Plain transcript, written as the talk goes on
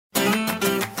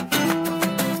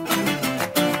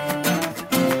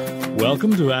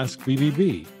Welcome to Ask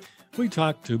BBB. We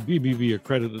talk to BBB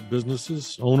accredited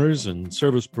businesses, owners, and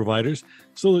service providers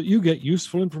so that you get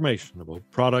useful information about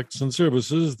products and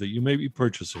services that you may be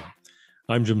purchasing.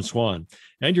 I'm Jim Swan,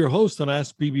 and your host on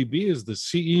Ask BBB is the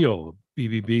CEO of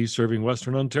BBB Serving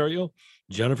Western Ontario,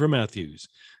 Jennifer Matthews.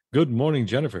 Good morning,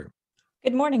 Jennifer.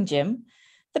 Good morning, Jim.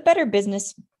 The Better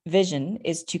Business vision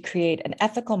is to create an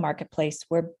ethical marketplace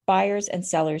where buyers and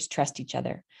sellers trust each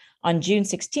other. On June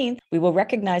 16th, we will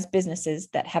recognize businesses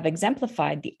that have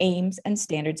exemplified the aims and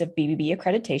standards of BBB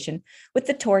accreditation with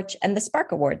the Torch and the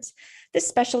Spark Awards. This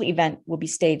special event will be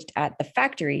staged at the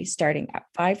Factory starting at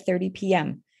 5:30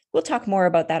 p.m. We'll talk more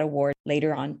about that award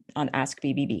later on Ask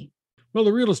BBB. Well,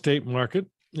 the real estate market,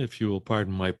 if you will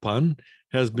pardon my pun,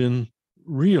 has been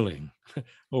reeling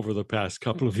over the past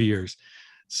couple of years.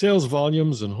 Sales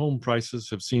volumes and home prices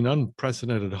have seen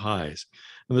unprecedented highs.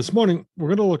 And this morning, we're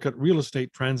going to look at real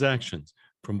estate transactions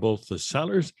from both the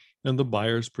seller's and the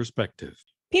buyer's perspective.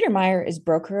 Peter Meyer is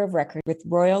broker of record with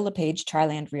Royal LePage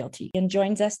Triland Realty and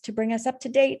joins us to bring us up to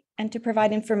date and to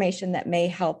provide information that may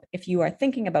help if you are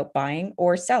thinking about buying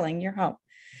or selling your home.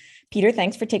 Peter,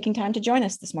 thanks for taking time to join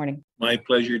us this morning. My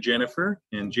pleasure, Jennifer.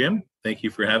 And Jim, thank you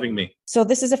for having me. So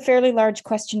this is a fairly large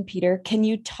question, Peter. Can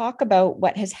you talk about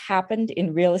what has happened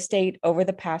in real estate over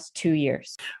the past 2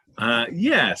 years?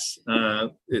 Yes,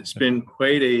 it's been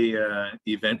quite a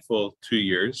eventful 2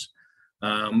 years.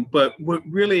 But what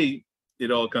really it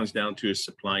all comes down to is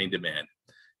supply and demand.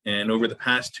 And over the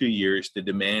past 2 years, the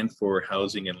demand for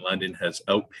housing in London has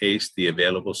outpaced the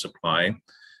available supply.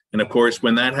 And of course,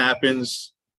 when that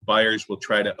happens, buyers will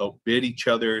try to outbid each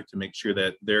other to make sure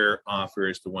that their offer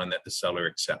is the one that the seller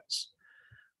accepts.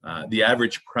 The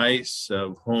average price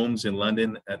of homes in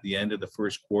London at the end of the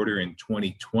first quarter in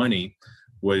 2020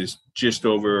 was just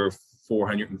over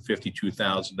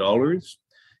 $452,000.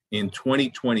 In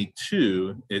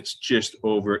 2022, it's just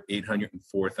over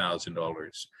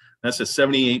 $804,000. That's a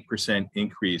 78%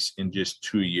 increase in just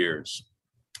 2 years.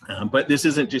 But this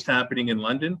isn't just happening in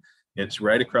London. It's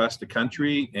right across the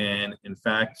country and, in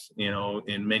fact,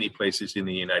 in many places in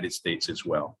the United States as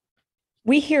well.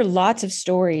 We hear lots of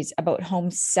stories about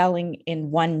homes selling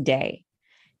in one day.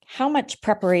 How much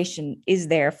preparation is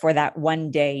there for that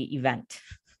one-day event?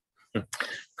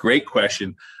 Great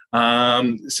question.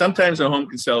 Sometimes a home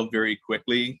can sell very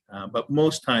quickly, but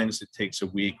most times it takes a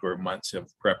week or months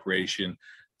of preparation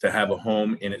to have a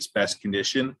home in its best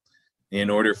condition. In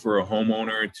order for a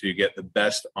homeowner to get the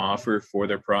best offer for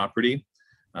their property,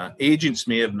 agents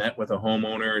may have met with a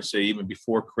homeowner, say even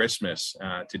before Christmas,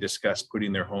 to discuss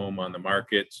putting their home on the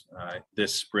market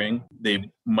this spring. They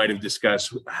might have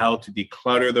discussed how to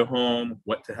declutter the home,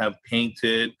 what to have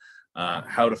painted,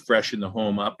 how to freshen the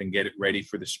home up and get it ready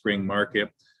for the spring market.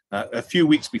 A few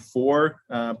weeks before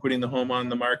putting the home on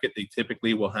the market, they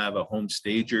typically will have a home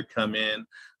stager come in,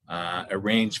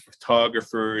 arrange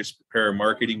photographers, prepare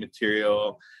marketing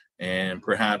material, and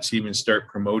perhaps even start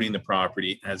promoting the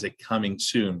property as a coming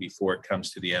soon before it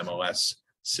comes to the MLS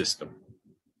system.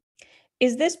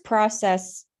 Is this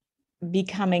process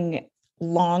becoming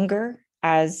longer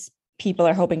as people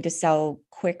are hoping to sell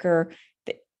quicker?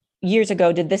 Years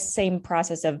ago, did this same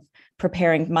process of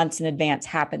preparing months in advance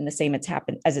happen the same as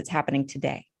it's happening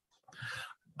today?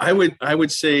 I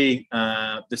would say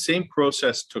the same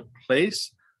process took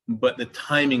place, but the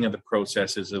timing of the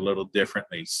process is a little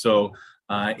differently. So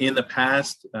in the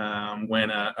past, when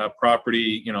a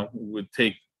property, would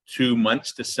take 2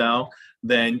 months to sell,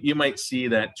 then you might see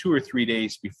that 2 or 3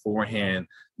 days beforehand,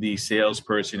 the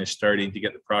salesperson is starting to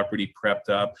get the property prepped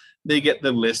up. They get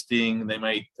the listing. They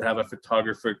might have a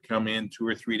photographer come in 2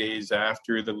 or 3 days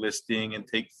after the listing and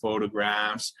take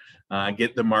photographs,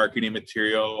 get the marketing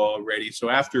material all ready. So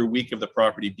after a week of the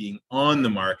property being on the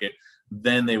market,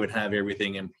 then they would have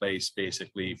everything in place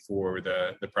basically for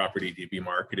the property to be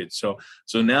marketed. So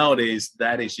nowadays,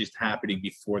 that is just happening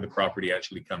before the property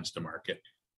actually comes to market.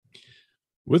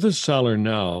 With a seller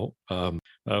now,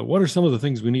 what are some of the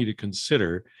things we need to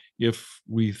consider if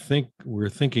we're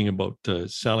thinking about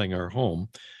selling our home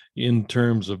in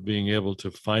terms of being able to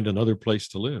find another place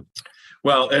to live?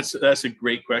 Well, that's a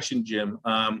great question, Jim.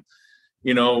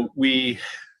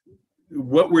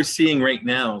 What we're seeing right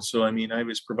now, so I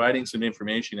was providing some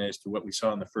information as to what we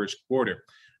saw in the first quarter.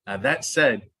 That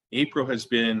said, April has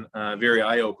been very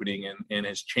eye-opening and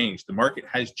has changed. The market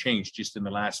has changed just in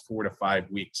the last 4 to 5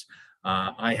 weeks.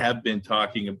 I have been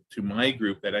talking to my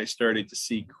group that I started to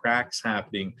see cracks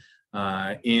happening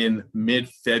in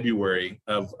mid-February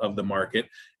of the market.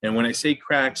 And when I say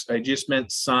cracks, I just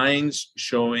meant signs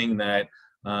showing that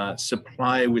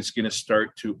supply was going to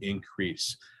start to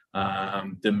increase.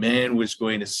 demand was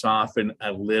going to soften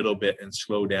a little bit and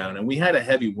slow down. And we had a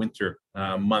heavy winter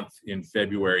month in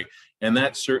February, and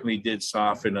that certainly did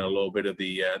soften a little bit of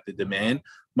the demand.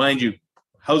 Mind you,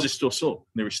 houses still sold.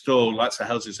 There were still lots of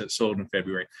houses that sold in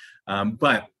February.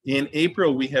 But in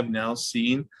April, we have now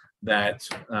seen that,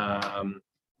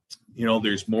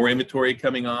 there's more inventory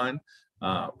coming on.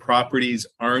 Properties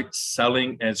aren't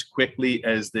selling as quickly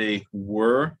as they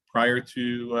were prior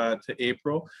to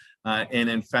April. And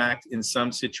in fact, in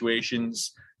some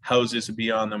situations, houses will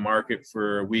be on the market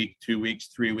for a week, 2 weeks,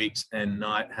 3 weeks, and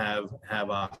not have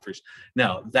offers.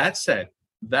 Now, that said,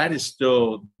 that is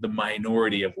still the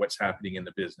minority of what's happening in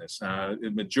the business.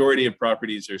 The majority of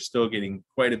properties are still getting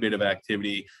quite a bit of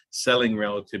activity, selling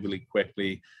relatively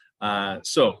quickly.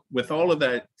 So with all of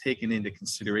that taken into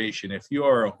consideration, if you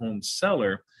are a home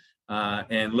seller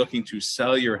and looking to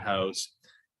sell your house,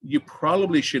 you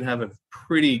probably should have a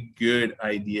pretty good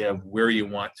idea of where you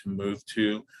want to move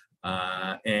to.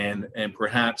 And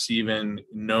perhaps even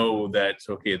know that,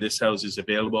 okay, this house is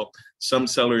available. Some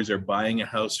sellers are buying a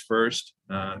house first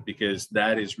because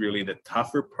that is really the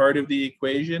tougher part of the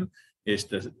equation, is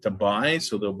to buy.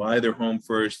 So they'll buy their home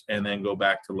first and then go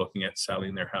back to looking at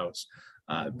selling their house.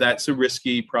 That's a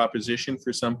risky proposition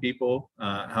for some people.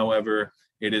 However,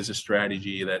 it is a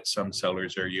strategy that some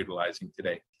sellers are utilizing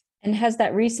today. And has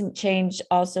that recent change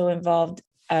also involved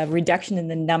a reduction in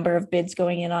the number of bids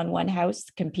going in on one house,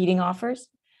 competing offers?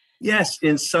 Yes,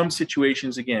 in some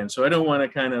situations again. So I don't want to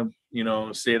kind of,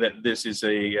 say that this is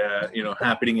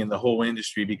happening in the whole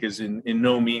industry, because in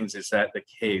no means is that the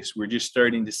case. We're just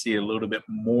starting to see a little bit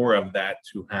more of that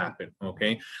to happen.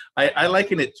 Okay. I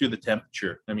liken it to the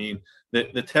temperature. I mean,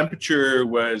 the temperature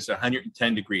was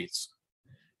 110 degrees.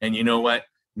 And you know what?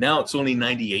 Now it's only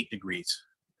 98 degrees.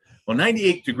 Well,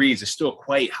 98 degrees is still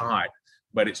quite hot,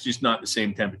 but it's just not the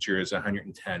same temperature as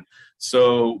 110.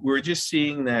 So we're just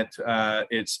seeing that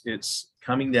it's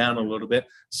coming down a little bit.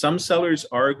 Some sellers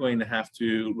are going to have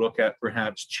to look at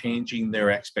perhaps changing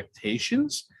their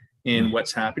expectations in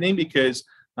what's happening, because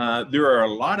there are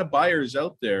a lot of buyers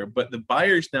out there, but the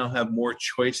buyers now have more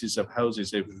choices of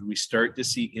houses if we start to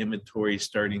see inventory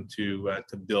starting to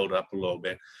build up a little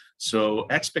bit. So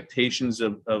expectations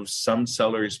of some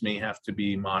sellers may have to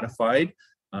be modified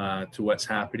to what's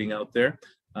happening out there.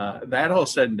 That all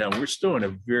said and done, we're still in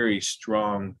a very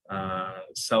strong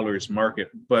seller's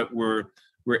market, but we're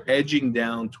edging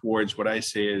down towards what I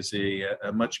say is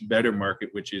a much better market,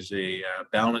 which is a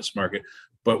balanced market.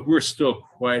 But we're still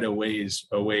quite a ways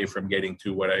away from getting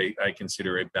to what I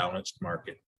consider a balanced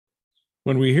market.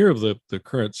 When we hear of the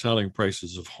current selling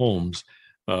prices of homes,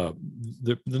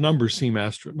 the numbers seem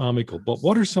astronomical. But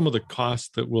what are some of the costs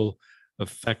that will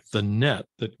affect the net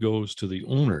that goes to the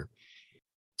owner?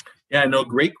 Yeah, no,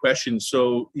 great question.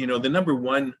 So, the number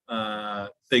one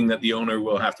thing that the owner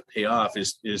will have to pay off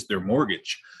is their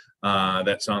mortgage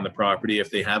that's on the property,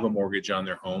 if they have a mortgage on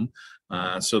their home.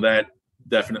 So that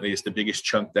definitely is the biggest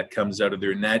chunk that comes out of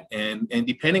their net. And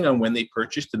depending on when they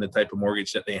purchased and the type of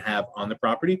mortgage that they have on the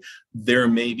property, there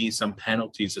may be some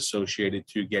penalties associated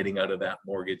to getting out of that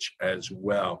mortgage as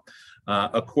well.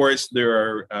 Of course,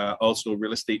 there are also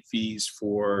real estate fees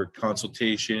for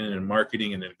consultation and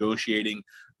marketing and negotiating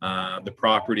the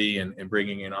property and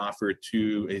bringing an offer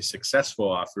to a successful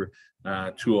offer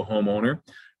to a homeowner.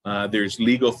 There's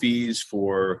legal fees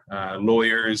for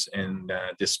lawyers and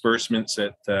disbursements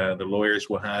that the lawyers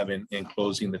will have in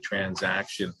closing the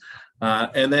transaction.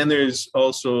 And then there's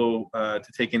also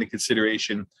to take into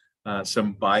consideration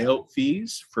some buyout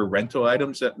fees for rental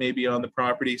items that may be on the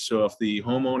property. So if the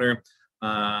homeowner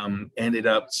ended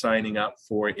up signing up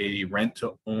for a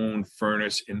rent-to-own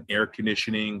furnace and air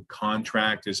conditioning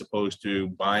contract as opposed to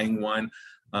buying one,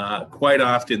 quite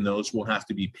often those will have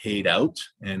to be paid out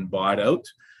and bought out.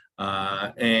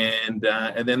 And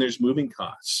then there's moving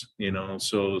costs,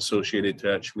 so associated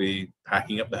to actually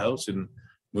packing up the house and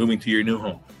moving to your new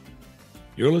home.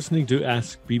 You're listening to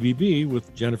Ask BBB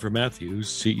with Jennifer Matthews,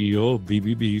 CEO of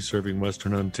BBB Serving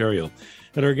Western Ontario.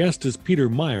 And our guest is Peter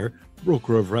Meyer,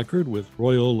 broker of record with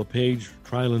Royal LePage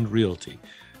Triland Realty.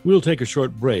 We'll take a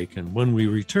short break, and when we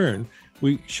return,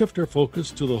 we shift our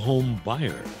focus to the home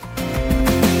buyer.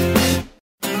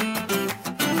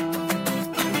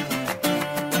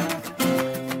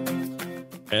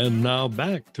 And now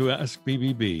back to Ask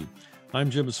BBB. I'm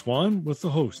Jim Swan with the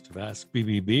host of Ask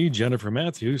BBB, Jennifer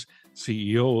Matthews,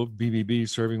 CEO of BBB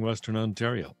Serving Western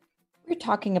Ontario. We're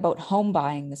talking about home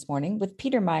buying this morning with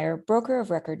Peter Meyer, broker of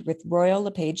record with Royal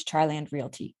LePage Triland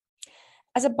Realty.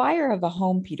 As a buyer of a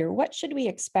home, Peter, what should we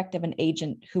expect of an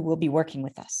agent who will be working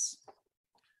with us?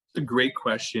 It's a great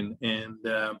question. And,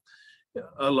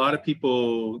 A lot of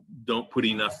people don't put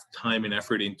enough time and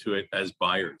effort into it as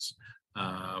buyers.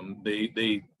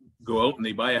 They go out and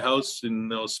they buy a house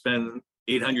and they'll spend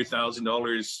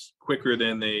 $800,000 quicker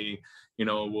than they,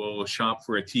 will shop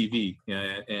for a TV.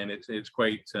 And it's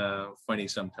quite funny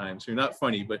sometimes. Or not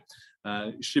funny, but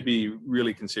should be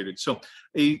really considered. So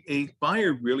a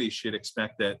buyer really should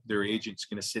expect that their agent's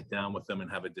going to sit down with them and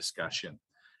have a discussion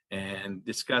and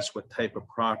discuss what type of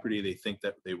property they think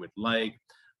that they would like,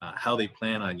 how they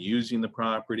plan on using the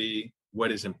property,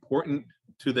 what is important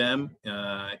to them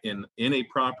in a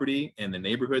property and the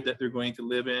neighborhood that they're going to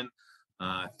live in,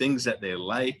 things that they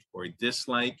like or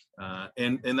dislike,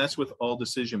 and that's with all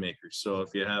decision makers. So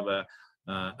if you have a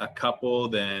couple,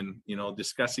 then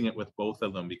discussing it with both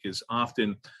of them, because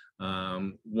often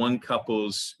one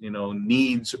couple's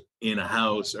needs in a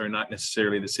house are not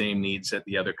necessarily the same needs that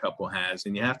the other couple has,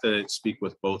 and you have to speak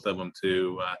with both of them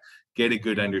to get a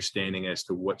good understanding as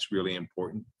to what's really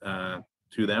important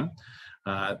to them.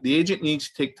 The agent needs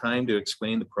to take time to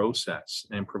explain the process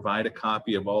and provide a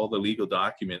copy of all the legal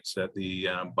documents that the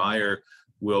buyer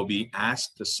will be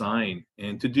asked to sign,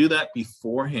 and to do that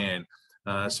beforehand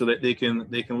so that they can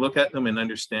look at them and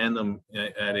understand them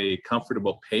at a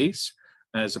comfortable pace,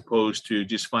 as opposed to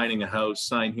just finding a house,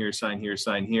 sign here, sign here,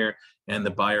 sign here, and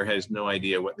the buyer has no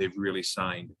idea what they've really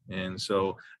signed. And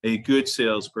so a good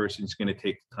salesperson is going to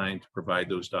take the time to provide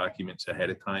those documents ahead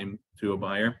of time to a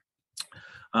buyer.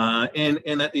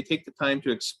 And that they take the time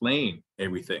to explain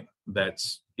everything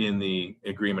that's in the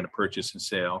agreement of purchase and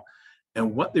sale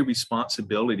and what the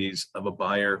responsibilities of a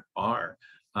buyer are.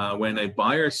 When a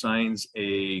buyer signs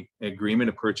a agreement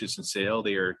of purchase and sale,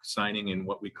 they are signing in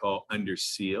what we call under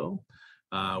seal,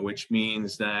 which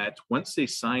means that once they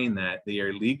sign that, they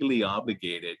are legally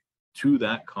obligated to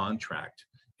that contract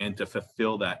and to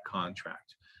fulfill that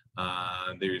contract.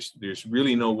 There's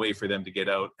really no way for them to get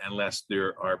out unless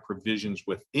there are provisions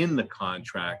within the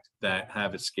contract that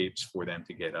have escapes for them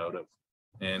to get out of.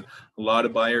 And a lot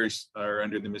of buyers are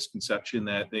under the misconception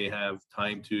that they have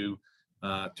time to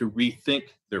rethink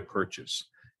their purchase,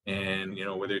 and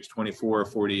whether it's 24 or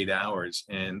 48 hours,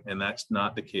 and that's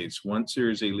not the case. Once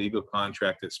there's a legal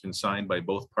contract that's been signed by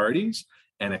both parties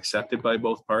and accepted by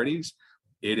both parties,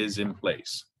 it is in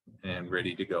place and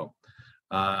ready to go.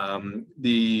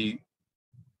 The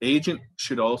agent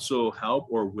should also help,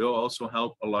 or will also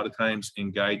help a lot of times,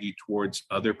 and guide you towards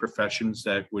other professions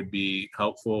that would be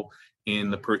helpful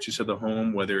in the purchase of the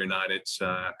home, whether or not it's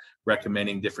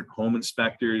recommending different home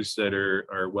inspectors that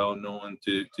are well known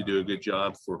to do a good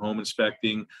job for home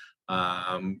inspecting,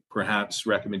 perhaps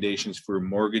recommendations for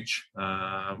mortgages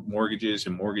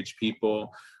and mortgage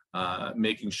people,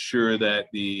 making sure that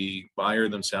the buyer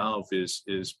themselves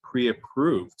is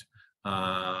pre-approved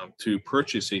to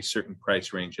purchase a certain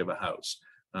price range of a house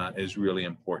is really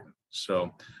important.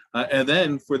 So, and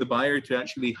then for the buyer to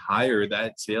actually hire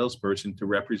that salesperson to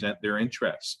represent their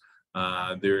interests.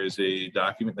 There is a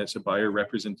document that's a buyer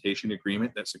representation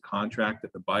agreement. That's a contract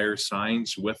that the buyer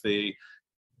signs with a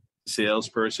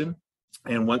salesperson.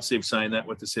 And once they've signed that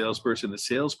with the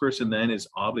salesperson then is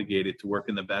obligated to work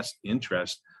in the best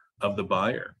interest of the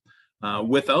buyer.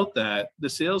 Without that, the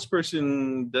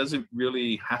salesperson doesn't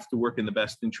really have to work in the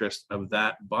best interest of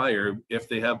that buyer if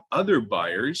they have other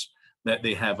buyers that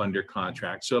they have under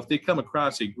contract. So if they come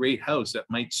across a great house that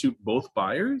might suit both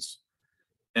buyers,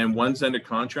 and one's under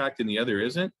contract and the other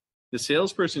isn't, the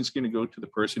salesperson is going to go to the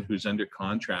person who's under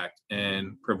contract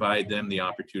and provide them the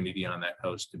opportunity on that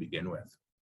house to begin with.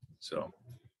 So,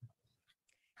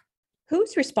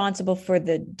 who's responsible for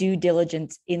the due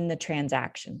diligence in the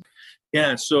transaction?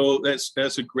 Yeah, so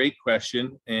that's a great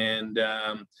question. And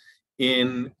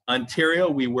in Ontario,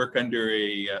 we work under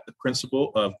the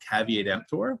principle of caveat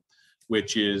emptor,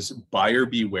 which is buyer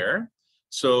beware.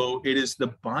 So it is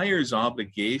the buyer's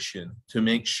obligation to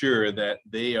make sure that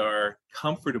they are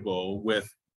comfortable with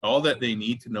all that they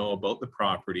need to know about the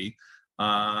property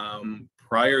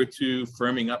prior to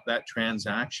firming up that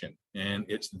transaction. And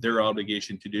it's their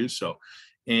obligation to do so.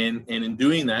 And in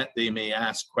doing that, they may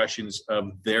ask questions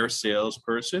of their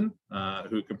salesperson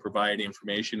who can provide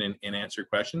information and answer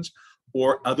questions,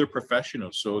 or other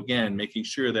professionals. So again, making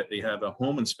sure that they have a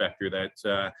home inspector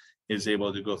that is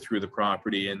able to go through the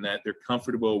property and that they're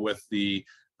comfortable with the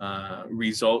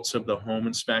results of the home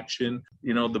inspection.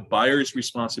 The buyer's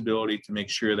responsibility to make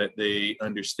sure that they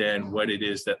understand what it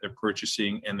is that they're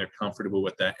purchasing and they're comfortable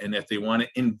with that. And if they want to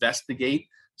investigate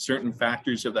certain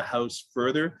factors of the house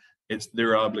further, it's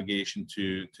their obligation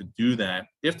to do that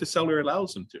if the seller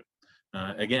allows them to.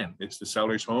 Again, it's the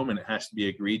seller's home and it has to be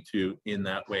agreed to in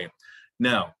that way.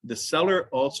 Now, the seller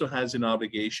also has an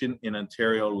obligation in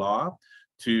Ontario law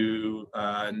to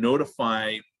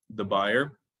notify the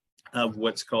buyer of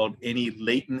what's called any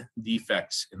latent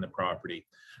defects in the property.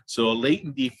 So a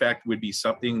latent defect would be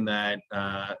something that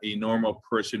a normal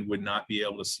person would not be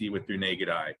able to see with their naked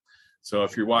eye. So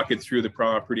if you're walking through the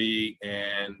property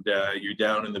and you're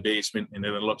down in the basement and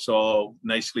it looks all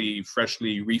nicely,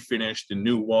 freshly refinished and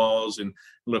new walls and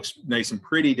looks nice and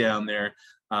pretty down there,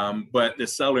 but the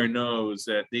seller knows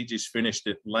that they just finished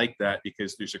it like that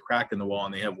because there's a crack in the wall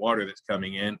and they have water that's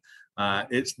coming in,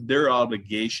 it's their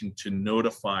obligation to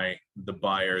notify the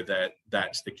buyer that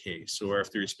that's the case. Or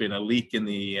if there's been a leak in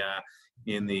the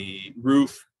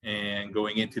roof and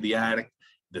going into the attic,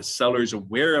 the seller's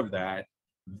aware of that.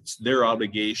 It's their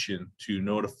obligation to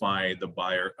notify the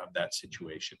buyer of that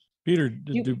situation. Peter,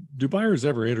 do buyers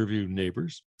ever interview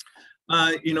neighbors?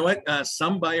 You know what?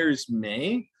 Some buyers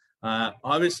may.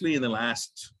 Obviously, in the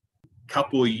last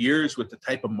couple of years, with the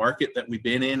type of market that we've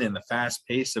been in and the fast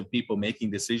pace of people making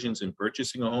decisions and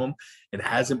purchasing a home, it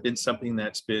hasn't been something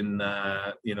that's been,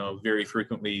 very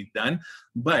frequently done.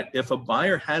 But if a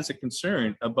buyer has a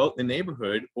concern about the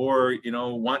neighborhood or,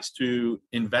 wants to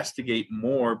investigate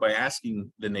more by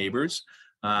asking the neighbors,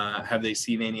 have they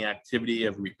seen any activity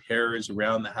of repairs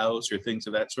around the house or things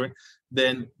of that sort,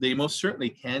 then they most certainly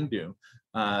can do.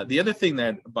 The other thing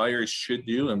that buyers should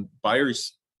do, and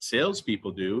buyers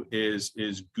salespeople do, is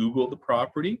Google the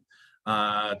property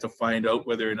to find out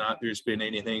whether or not there's been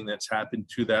anything that's happened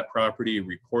to that property,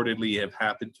 reportedly have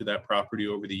happened to that property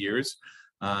over the years,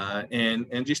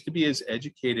 and just to be as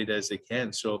educated as they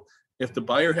can. So if the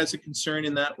buyer has a concern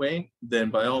in that way,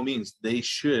 then by all means, they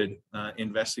should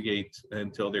investigate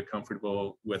until they're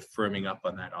comfortable with firming up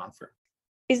on that offer.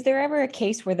 Is there ever a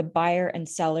case where the buyer and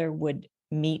seller would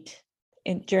meet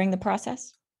during the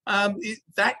process?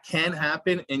 That can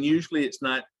happen, and usually it's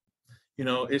not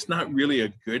really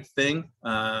a good thing.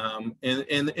 And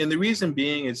the reason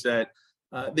being is that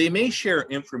they may share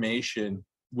information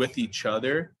with each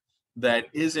other that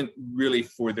isn't really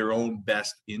for their own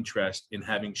best interest in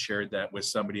having shared that with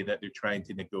somebody that they're trying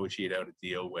to negotiate out a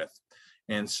deal with.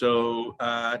 And so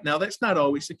now that's not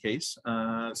always the case.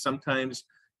 Sometimes,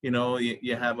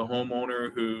 you have a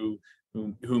homeowner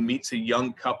who meets a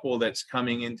young couple that's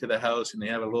coming into the house, and they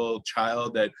have a little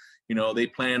child that, they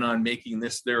plan on making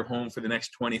this their home for the next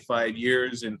 25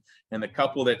 years. And the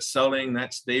couple that's selling,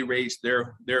 they raised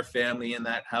their family in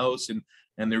that house.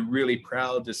 And they're really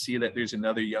proud to see that there's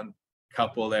another young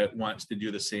couple that wants to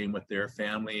do the same with their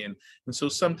family. And so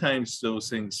sometimes those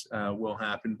things will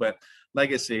happen. But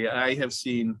like I say, I have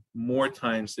seen more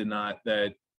times than not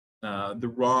that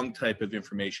the wrong type of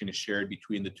information is shared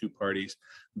between the two parties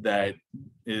that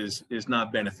is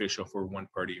not beneficial for one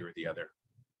party or the other.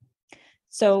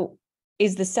 So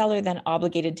is the seller then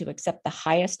obligated to accept the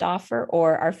highest offer,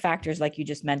 or are factors like you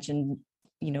just mentioned,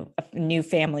 a new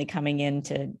family coming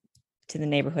into the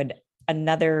neighborhood,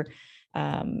 another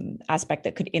aspect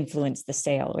that could influence the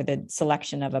sale or the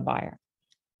selection of a buyer?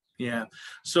 Yeah.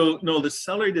 So no, the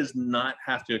seller does not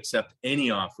have to accept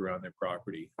any offer on their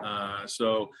property.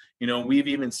 We've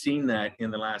even seen that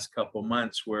in the last couple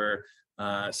months where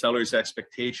sellers'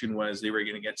 expectation was they were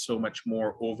going to get so much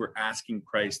more over asking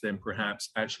price than perhaps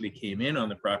actually came in on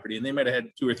the property. And they might have had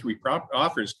 2 or 3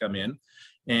 offers come in,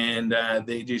 and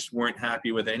they just weren't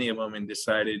happy with any of them and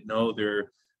decided, no,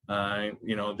 they're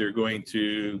going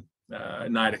to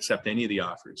not accept any of the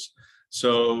offers.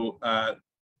 So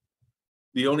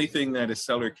the only thing that a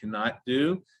seller cannot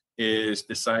do is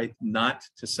decide not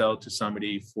to sell to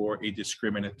somebody for a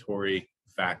discriminatory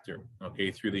factor,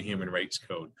 through the Human Rights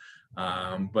Code.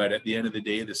 But at the end of the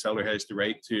day, the seller has the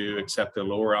right to accept a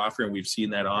lower offer. And we've seen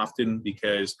that often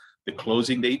because the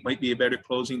closing date might be a better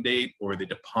closing date, or the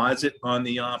deposit on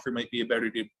the offer might be a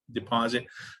better deposit.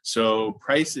 So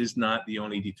price is not the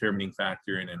only determining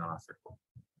factor in an offer.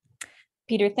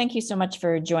 Peter, thank you so much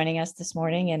for joining us this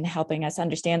morning and helping us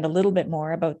understand a little bit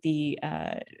more about the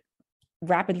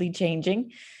rapidly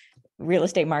changing real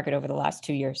estate market over the last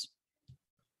 2 years.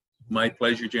 My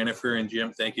pleasure, Jennifer, and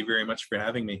Jim. Thank you very much for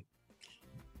having me.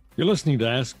 You're listening to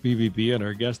Ask BBB, and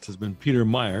our guest has been Peter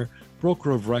Meyer,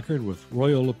 broker of record with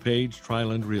Royal LePage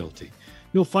Triland Realty.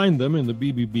 You'll find them in the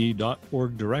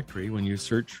bbb.org directory when you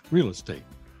search real estate.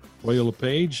 Royal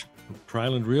LePage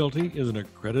Triland Realty is an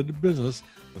accredited business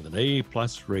with an A+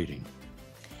 rating.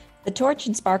 The Torch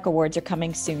and Spark Awards are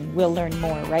coming soon. We'll learn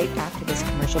more right after this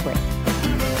commercial break.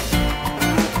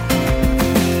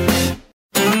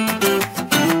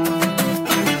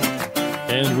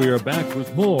 And we are back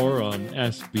with more on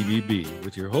Ask BBB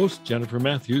with your host, Jennifer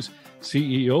Matthews,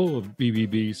 CEO of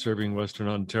BBB Serving Western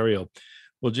Ontario.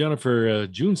 Well, Jennifer,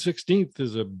 June 16th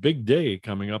is a big day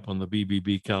coming up on the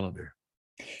BBB calendar.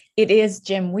 It is,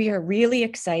 Jim. We are really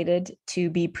excited to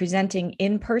be presenting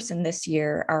in person this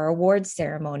year our awards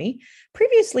ceremony,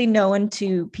 previously known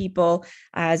to people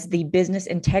as the Business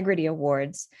Integrity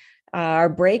Awards. Our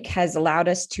break has allowed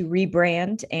us to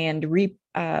rebrand and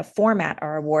reformat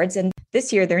our awards. And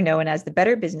this year, they're known as the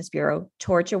Better Business Bureau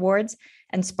Torch Awards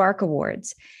and Spark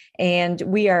Awards. And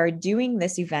we are doing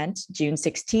this event June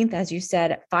 16th, as you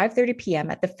said, at 5:30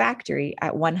 p.m. at the factory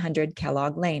at 100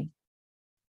 Kellogg Lane.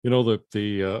 You know,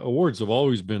 the awards have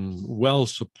always been well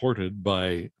supported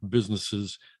by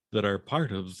businesses that are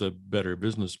part of the Better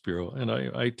Business Bureau. And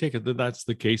I take it that that's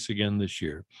the case again this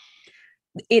year.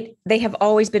 They have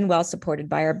always been well supported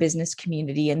by our business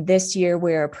community. And this year,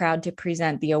 we are proud to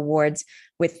present the awards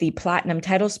with the platinum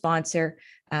title sponsor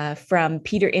from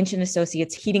Peter Inch and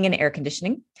Associates Heating and Air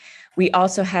Conditioning. We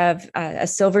also have a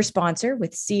silver sponsor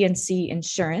with CNC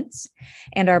Insurance.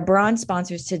 And our bronze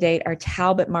sponsors to date are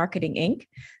Talbot Marketing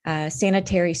Inc.,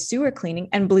 Sanitary Sewer Cleaning,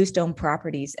 and Bluestone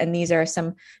Properties. And these are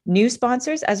some new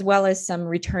sponsors, as well as some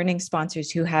returning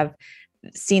sponsors who have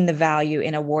seen the value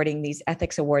in awarding these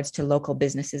ethics awards to local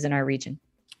businesses in our region.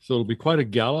 So it'll be quite a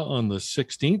gala on the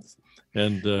 16th,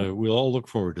 and we'll all look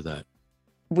forward to that.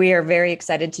 We are very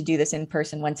excited to do this in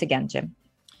person once again, Jim.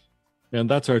 And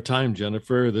that's our time,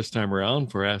 Jennifer, this time around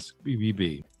for Ask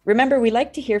BBB. Remember, we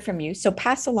like to hear from you, so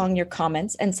pass along your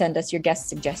comments and send us your guest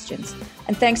suggestions.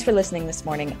 And thanks for listening this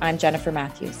morning. I'm Jennifer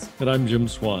Matthews. And I'm Jim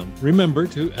Swan. Remember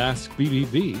to ask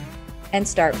BBB and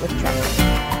start with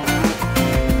trust.